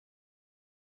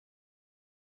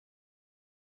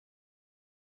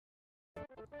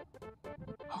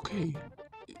Okay,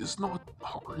 it's not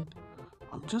hard.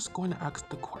 I'm just going to ask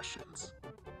the questions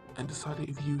and decide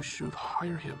if you should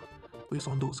hire him based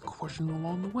on those questions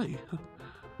along the way.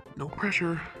 No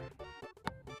pressure.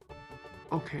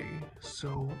 Okay,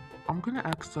 so I'm gonna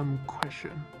ask some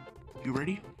question. You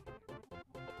ready?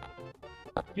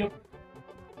 Yep.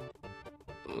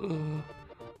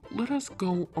 Let us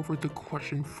go over the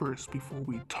question first before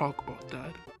we talk about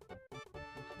that.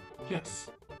 Yes,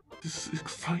 this is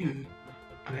exciting,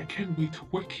 and I can't wait to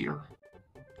work here.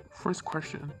 First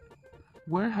question.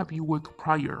 Where have you worked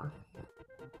prior?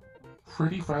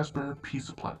 Freddy Fazbear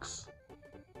Pizzaplex.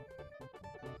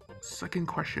 Second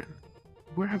question.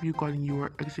 Where have you gotten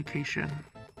your education?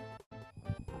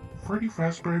 Freddy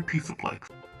Fazbear Pizzaplex.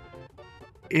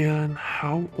 And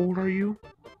how old are you?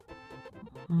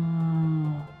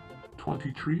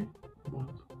 23,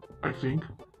 I think.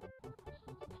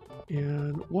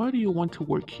 And why do you want to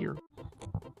work here?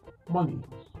 Money.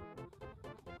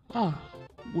 Ah,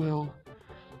 well,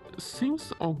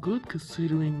 seems all good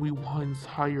considering we once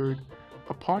hired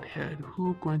a pothead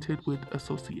who granted with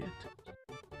associate.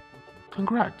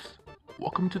 Congrats!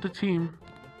 Welcome to the team.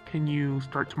 Can you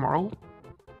start tomorrow?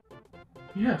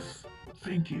 Yes,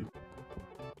 thank you.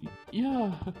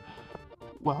 Yeah,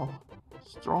 well,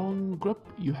 strong grip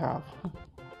you have.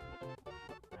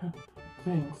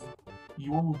 Thanks.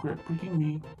 You won't regret breaking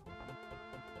me.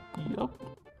 Yup,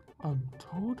 I'm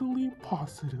totally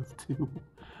positive too.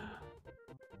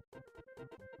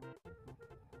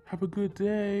 Have a good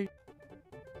day.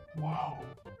 Wow,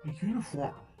 a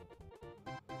uniform.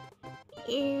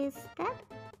 Is that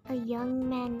a young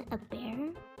man a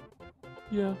bear?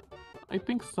 Yeah, I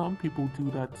think some people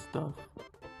do that stuff.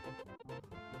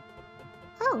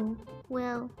 Oh,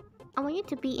 well, I want you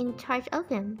to be in charge of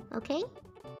him, okay?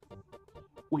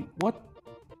 Wait, what?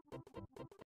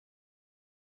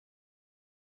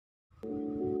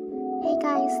 Hey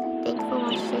guys, thanks for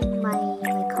watching my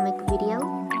comic video,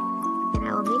 and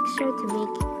I will make sure to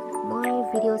make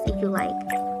more videos if you like.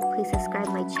 Please subscribe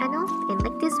my channel and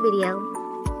like this video.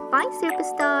 Bye,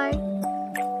 superstar!